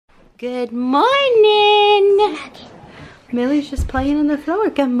Good morning. Millie's just playing on the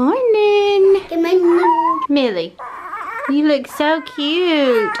floor. Good morning. Good morning. Millie, you look so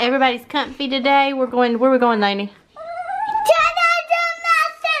cute. Everybody's comfy today. Where are we going, Lainey? To the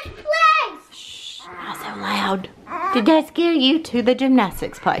gymnastics place. Shh, not so loud. Did that scare you? To the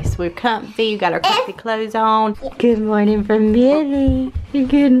gymnastics place. We're comfy. You got our comfy clothes on. Good morning from Millie.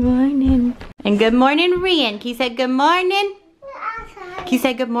 Good morning. And good morning, Rian. Can you say good morning? Can you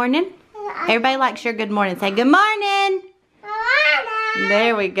say good morning? Everybody likes your good morning. Say good morning.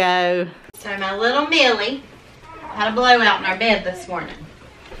 There we go. So my little Millie had a blowout in our bed this morning.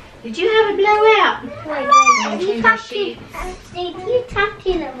 Did you have a blowout? Wait. You talk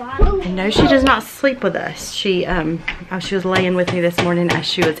to the wrong. No, she does not sleep with us. She was laying with me this morning as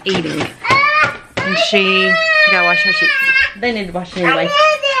she was eating. And she gotta wash her sheets. They need to wash it anyway.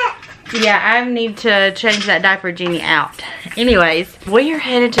 Yeah, I need to change that diaper Genie out. Anyways, we are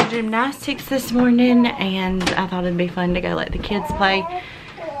headed to gymnastics this morning, and I thought it'd be fun to go let the kids play.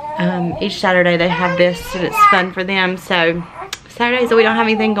 Each Saturday they have this, and it's fun for them. So Saturdays that we don't have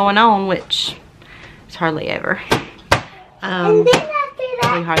anything going on, which is hardly ever. We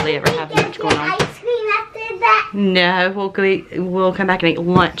hardly ever have much going on. Ice cream after that. No, we'll come back and eat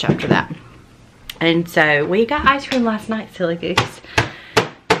lunch after that. And so we got ice cream last night, silly goose.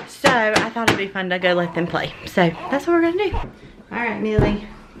 So I thought it'd be fun to go let them play. So that's what we're gonna do. All right, Millie.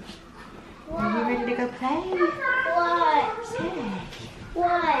 Are you ready to go play?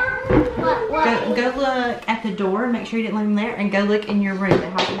 What? Go look at the door. Make sure you didn't leave them there, and go look in your room. They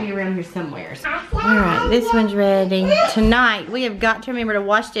have to be around here somewhere. All right, this one's ready. Tonight we have got to remember to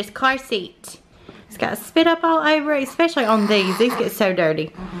wash this car seat. It's got spit up all over it, especially on these. These get so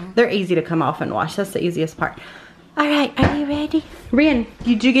dirty. They're easy to come off and wash. That's the easiest part. All right, are you ready? Ren,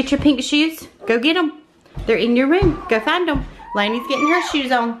 did you get your pink shoes? Go get them. They're in your room. Go find them. Lainey's getting her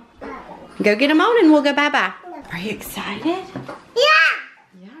shoes on. Go get them on and we'll go bye-bye. Are you excited? Yeah.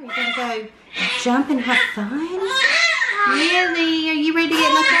 Yeah, are you gonna go jump and have fun? Millie, are you ready to get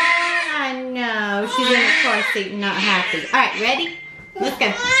in the car? I know, she's in the car seat and not happy. All right, ready? Let's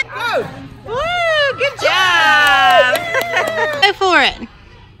go. Woo, good job. Go for it.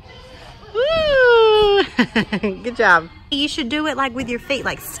 Woo! Good job. You should do it like with your feet,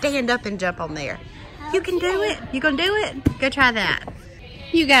 like stand up and jump on there. You can do it. You gonna do it? Go try that.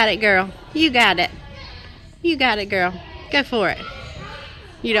 You got it, girl. You got it. You got it, girl. Go for it.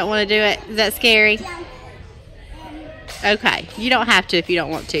 You don't want to do it? Is that scary? Okay. You don't have to if you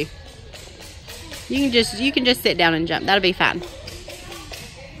don't want to. You can just sit down and jump. That'll be fine.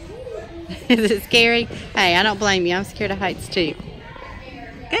 Is it scary? Hey, I don't blame you. I'm scared of heights too.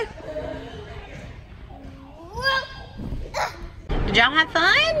 Go. Did y'all have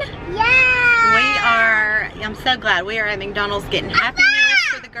fun? Yeah. I'm so glad. We are at McDonald's getting Happy Meals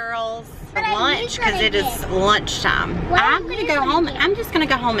for the girls for lunch because it is lunchtime. I'm going to go home. I'm just going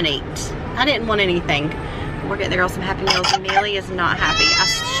to go home and eat. I didn't want anything. We're getting the girls some Happy Meals and Millie is not happy.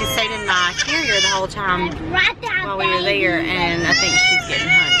 She stayed in my carrier the whole time while we were there, and I think she's getting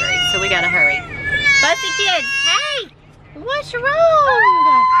hungry. So we got to hurry. Bussy kids, hey, what's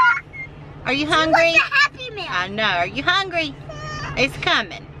wrong? Are you hungry? Happy Meal. I know. Are you hungry? It's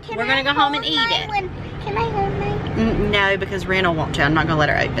coming. We're going to go home and eat it. Can I hold mine? No, because Ren will want to. I'm not going to let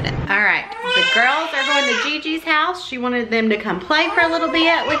her open it. All right. The girls are going to Gigi's house. She wanted them to come play for a little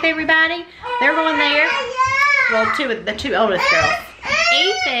bit with everybody. They're going there. Well, the two oldest girls.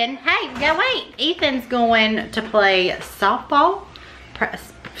 Ethan, hey, go wait. Ethan's going to play softball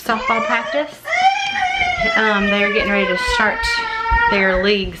practice. They're getting ready to start their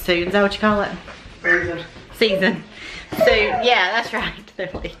league soon. Is that what you call it? Season. So yeah, that's right.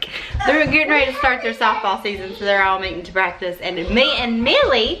 Their league. They're getting ready to start their softball season, so they're all meeting to practice. And me and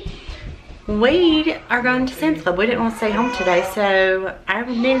Millie, we are going to Sam's Club. We didn't want to stay home today, so I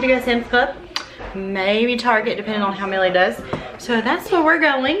needed to go to Sam's Club. Maybe Target, depending on how Millie does. So that's where we're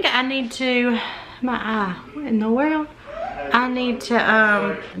going. I need to, my eye, what in the world? I need to,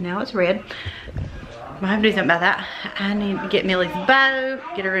 now it's red. I have to do something about that. I need to get Millie's bow,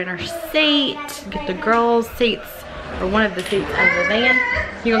 get her in her seat, get the girls' seats, or one of the seats out of the van.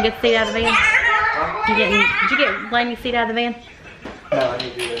 You gonna get the seat out of the van? Did you get Lainey's seat out of the van? No, I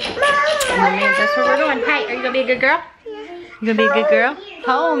need to do that. Oh man, that's where we're going. Hey, are you gonna be a good girl? You gonna be a good girl?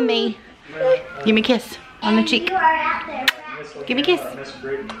 Hold me. Give me a kiss on the cheek. Give me a kiss.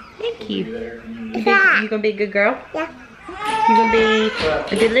 Thank you. You gonna be a good girl? Yeah. You gonna be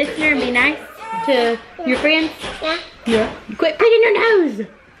a good listener and be nice to your friends? Yeah. Yeah. Quit picking your nose.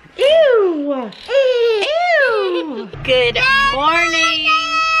 Ew. Ew. Good morning.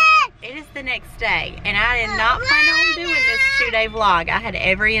 It is the the next day, and I did not plan on doing this 2-day vlog. I had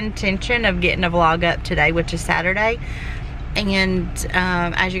every intention of getting a vlog up today, which is Saturday. And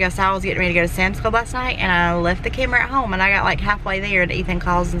as you guys saw, I was getting ready to go to Sam's Club last night, and I left the camera at home, and I got like halfway there, and Ethan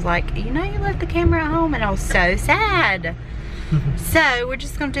calls and was like, you know, you left the camera at home, and I was so sad. So we're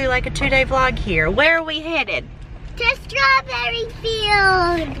just gonna do like a 2-day vlog here. Where are we headed? To strawberry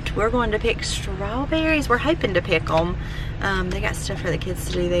field. We're going to pick strawberries. We're hoping to pick them. They got stuff for the kids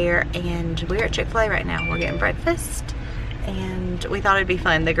to do there, and we're at Chick-fil-A right now. We're getting breakfast, and we thought it'd be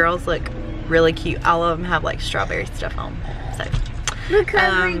fun. The girls look really cute. All of them have like strawberry stuff on. So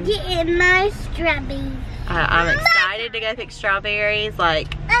Because we're getting my strawberries. I'm excited to go pick strawberries.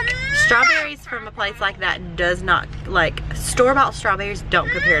 Like, strawberries from a place like that does not, like, store-bought strawberries don't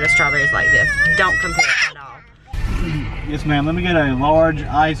compare to strawberries like this. Don't compare at all. Yes, ma'am. Let me get a large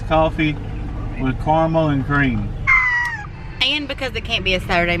iced coffee with caramel and cream. And because it can't be a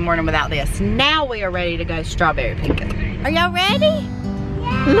Saturday morning without this. Now we are ready to go strawberry picking. Are y'all ready?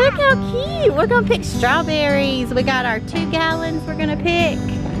 Yeah. Look how cute. We're gonna pick strawberries. We got our 2 gallons we're gonna pick.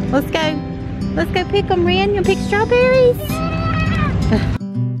 Let's go. Let's go pick them, Ren. You'll pick strawberries? Yeah.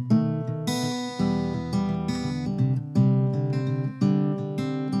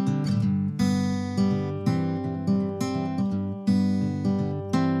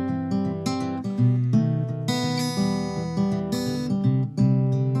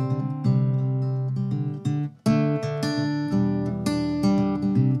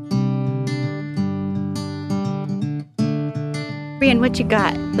 Ren, what you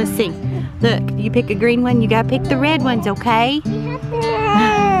got? Let's see. Look, you pick a green one, you gotta pick the red ones, okay?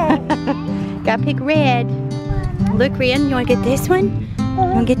 Gotta pick red. Look, Ren, you wanna get this one? You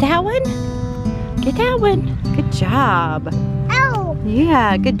wanna get that one? Get that one. Good job. Oh.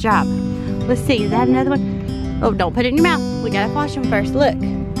 Yeah, good job. Let's see, is that another one? Oh, don't put it in your mouth. We gotta wash them first. Look.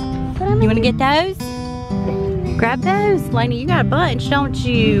 You wanna get those? Grab those. Lainey, you got a bunch, don't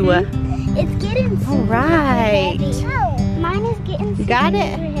you? It's getting super All right. heavy. Oh, mine is getting super Got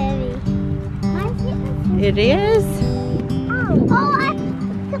it? heavy. Mine's getting super It is? Oh,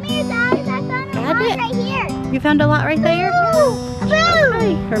 come here, guys. I found a Got lot it? right here. You found a lot right there?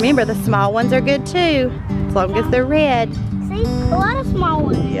 Okay. Remember, the small ones are good too, as long as they're red. See, a lot of small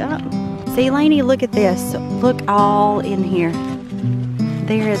ones. Yep. See, Lainey, look at this. Look all in here.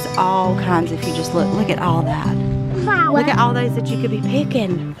 There is all kinds if you just look. Look at all that. Wow. Look at all those that you could be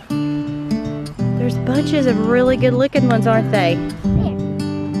picking. There's bunches of really good looking ones, aren't they?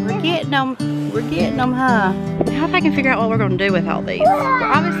 We're getting them. We're getting them, huh? How if I can figure out what we're going to do with all these? We're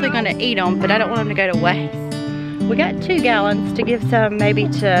obviously going to eat them, but I don't want them to go to waste. We got 2 gallons to give some maybe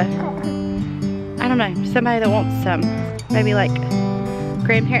to, I don't know, somebody that wants some. Maybe like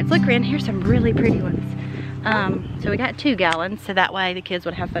grandparents. Look, Ren, here's some really pretty ones. So we got 2 gallons, so that way the kids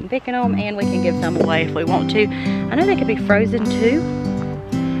would have fun picking them, and we can give some away if we want to. I know they could be frozen too.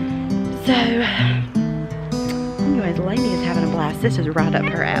 So, anyways, Lainey is having a blast. This is right up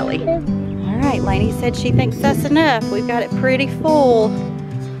her alley. All right, Lainey said she thinks that's enough. We've got it pretty full.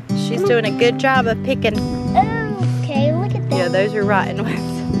 She's doing a good job of picking. Okay, look at that. Yeah, those are rotten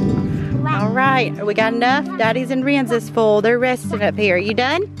ones. All right, we got enough? Daddy's and Ren's is full. They're resting up here. You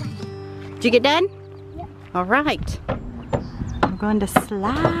done? Did you get done? Yep. All right. I'm going to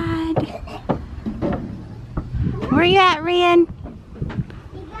slide. Where you at, Ren?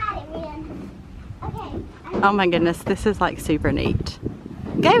 Oh my goodness, this is like super neat.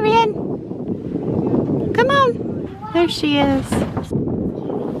 Go, Ren. Come on. There she is.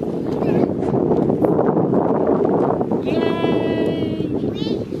 Yay.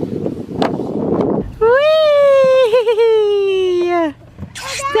 Whee!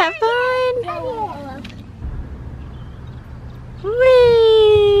 Is that fun? Whee!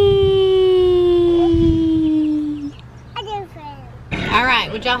 All right,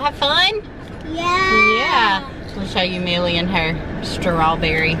 would y'all have fun? Yeah. I'll show you Millie and her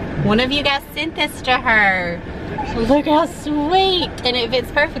strawberry. One of you guys sent this to her. Look how sweet. And it fits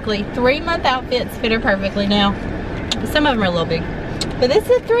perfectly. 3-month outfits fit her perfectly now. Some of them are a little big. But this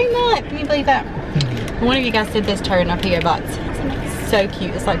is 3-month. Can you believe that? One of you guys sent this to her in a PO box. It's so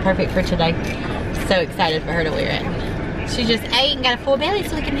cute. It's like perfect for today. So excited for her to wear it. She just ate and got a full belly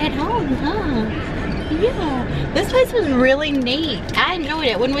so we can head home, huh? Yeah. This place was really neat. I enjoyed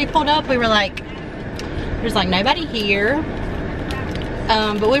it. When we pulled up, we were like, there's like nobody here.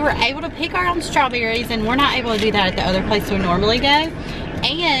 But we were able to pick our own strawberries, and we're not able to do that at the other place we normally go.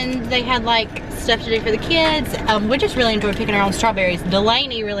 And they had like stuff to do for the kids. We just really enjoyed picking our own strawberries.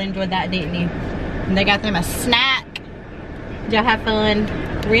 Delaney really enjoyed that, didn't you? And they got them a snack. Did y'all have fun?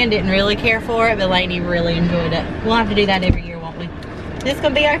 Ren didn't really care for it, but Lainey really enjoyed it. We'll have to do that every year, won't we? This is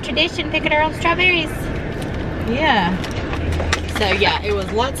gonna be our tradition, picking our own strawberries. Yeah. So yeah, it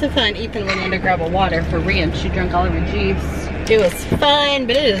was lots of fun. Ethan went in to grab a water for Ren. She drank all of her juice. It was fun,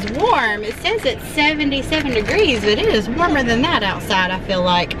 but it is warm. It says it's 77 degrees, but it is warmer than that outside, I feel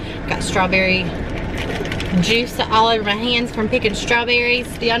like. Got strawberry juice all over my hands from picking strawberries.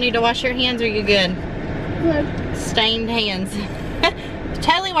 Do y'all need to wash your hands or are you good? Good. Stained hands.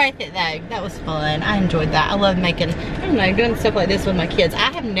 Totally worth it though. That was fun. I enjoyed that. I love making, I don't know, doing stuff like this with my kids.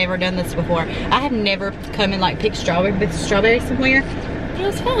 I have never done this before. I have never come and like picked strawberries somewhere. It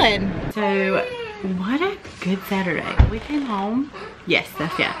was fun. So, what a good Saturday. We came home. Yes,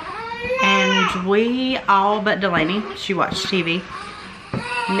 that's yeah. And we all but Delaney, she watched TV.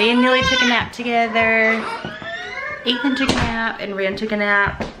 Me and Millie took a nap together. Ethan took a nap and Ren took a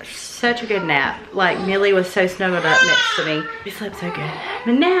nap. Such a good nap. Like Millie was so snuggled up next to me. We slept so good.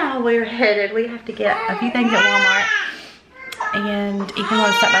 But now we're headed. We have to get a few things at Walmart. And Ethan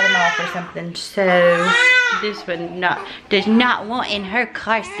wants to stop by the mall for something. So this one does not want in her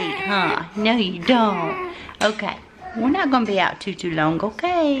car seat, huh? No, you don't. Okay. We're not gonna be out too long,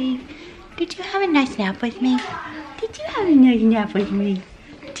 okay? Did you have a nice nap with me? Did you have a nice nap with me?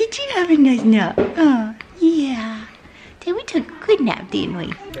 Did you have a nice nap? Oh, yeah. We took a good nap, didn't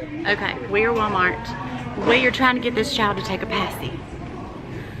we? Okay, we're Walmart. We are trying to get this child to take a passy.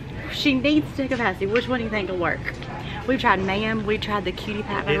 She needs to take a passy. Which one do you think will work? We've tried Ma'am. We tried the Cutie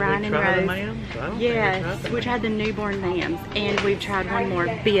Pie by Ryan and Rose. Yes, we tried the newborn Ma'ams. And we've tried one more,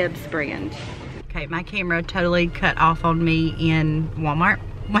 Bibs brand. Okay, my camera totally cut off on me in Walmart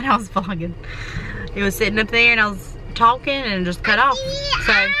when I was vlogging. It was sitting up there and I was talking and just cut off.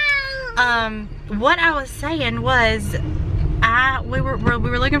 So, what I was saying was, we were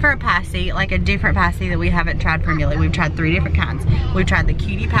looking for a passy, like a different passy that we haven't tried for Millie. We've tried 3 different kinds. We've tried the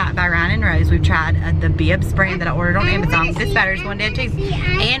Cutie Pie by Ryan and Rose. We've tried the Bibs brand that I ordered on Amazon. This batter's going down too.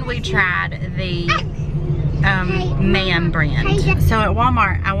 And we tried the Ma'am brand. So at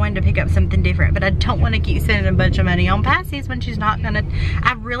Walmart, I wanted to pick up something different, but I don't want to keep spending a bunch of money on passies when she's not gonna.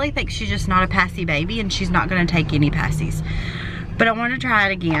 I really think she's just not a passy baby, and she's not gonna take any passies. But I wanted to try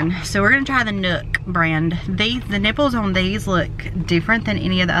it again. So we're gonna try the Nook brand. The nipples on these look different than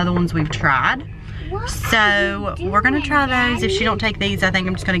any of the other ones we've tried. So we're gonna try those. If she don't take these, I think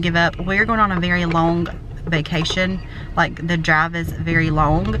I'm just gonna give up. We're going on a very long vacation. Like the drive is very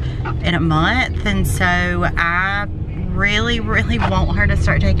long in a month. And so I really want her to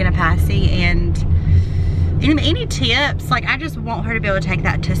start taking a passy. And any tips, like I just want her to be able to take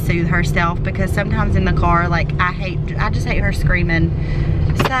that to soothe herself, because sometimes in the car, like I just hate her screaming.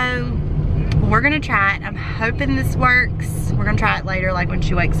 So we're gonna try it. I'm hoping this works. We're gonna try it later, like when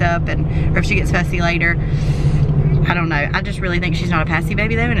she wakes up, or if she gets fussy later. I don't know. I just really think she's not a passy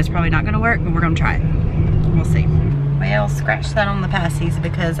baby though, and it's probably not gonna work, but we're gonna try it. We'll see. Well, scratch that on the passies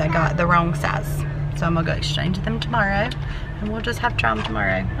because I got the wrong size. So I'm gonna go exchange them tomorrow, and we'll just have to try them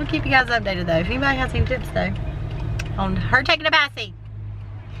tomorrow. I'll keep you guys updated though. If anybody has any tips though on her taking a passy,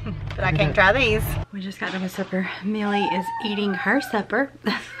 but I can't try these. We just got done with supper. Millie is eating her supper.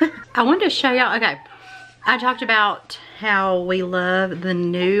 I wanted to show y'all, okay, I talked about how we love the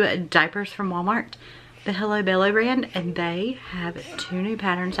new diapers from Walmart, the Hello Bello brand, and they have 2 new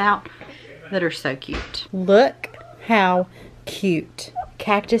patterns out that are so cute. Look how cute.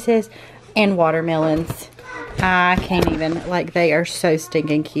 Cactuses and watermelons. I can't even, like, they are so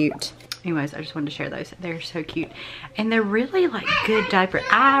stinking cute. Anyways, I just wanted to share those. They're so cute. And they're really like good diapers.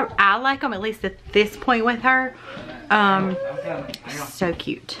 I like them, at least at this point with her. So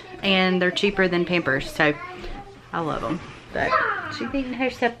cute. And they're cheaper than Pampers, so I love them. But she's eating her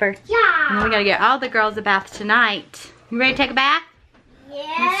supper. Yeah. And we gotta get all the girls a bath tonight. You ready to take a bath?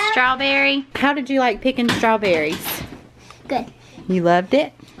 Yeah. With strawberry. How did you like picking strawberries? Good. You loved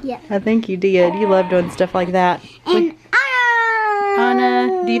it? Yeah. I think you did. You love doing stuff like that. And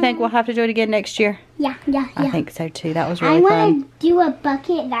Anna, do you think we'll have to do it again next year? Yeah. I think so too. That was really fun. fun. I want to do a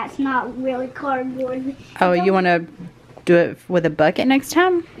bucket that's not really cardboard. Oh, you want to do it with a bucket next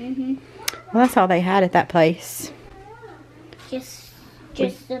time? Mhm. Well, that's all they had at that place. Just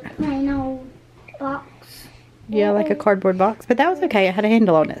a plain old box. Yeah, like a cardboard box. But that was okay. It had a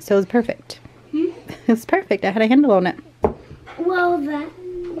handle on it, so it was perfect. Hmm? It was perfect. It had a handle on it. Well,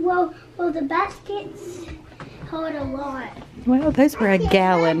 the baskets hold a lot. Well, those were a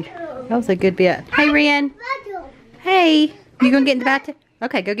gallon. That was a good bit. Hey, Ren. Hey, you gonna get in the bathtub?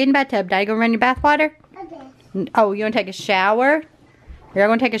 Okay, go get in the bathtub. Daddy gonna run your bath water? Okay. Oh, you wanna take a shower? Y'all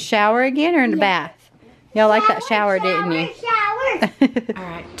gonna take a shower again or in the bath? Y'all like that shower, didn't you? Shower.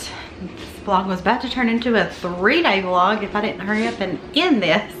 Alright, this vlog was about to turn into a 3-day vlog if I didn't hurry up and end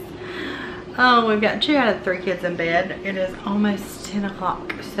this. Oh, we've got 2 out of 3 kids in bed. It is almost 10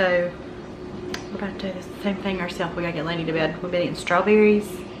 o'clock, so we're about to do the same thing ourselves. We gotta get Lenny to bed. We've been eating strawberries.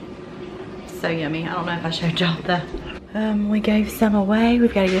 So yummy. I don't know if I showed y'all the we gave some away.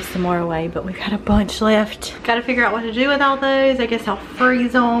 We've got to give some more away, but we've got a bunch left. Got to figure out what to do with all those. I guess I'll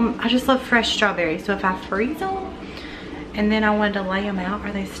freeze them. I just love fresh strawberries, so if I freeze them and then I wanted to lay them out,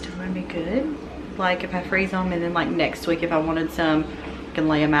 are they still gonna be good? Like if I freeze them and then like next week if I wanted some, I can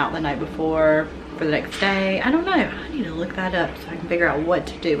lay them out the night before for the next day. I don't know. I need to look that up so I can figure out what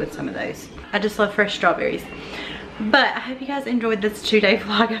to do with some of those. I just love fresh strawberries. But I hope you guys enjoyed this 2-day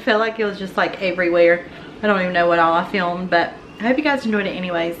vlog. I felt like it was just like everywhere. I don't even know what all I filmed, but I hope you guys enjoyed it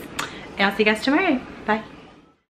anyways. And I'll see you guys tomorrow. Bye.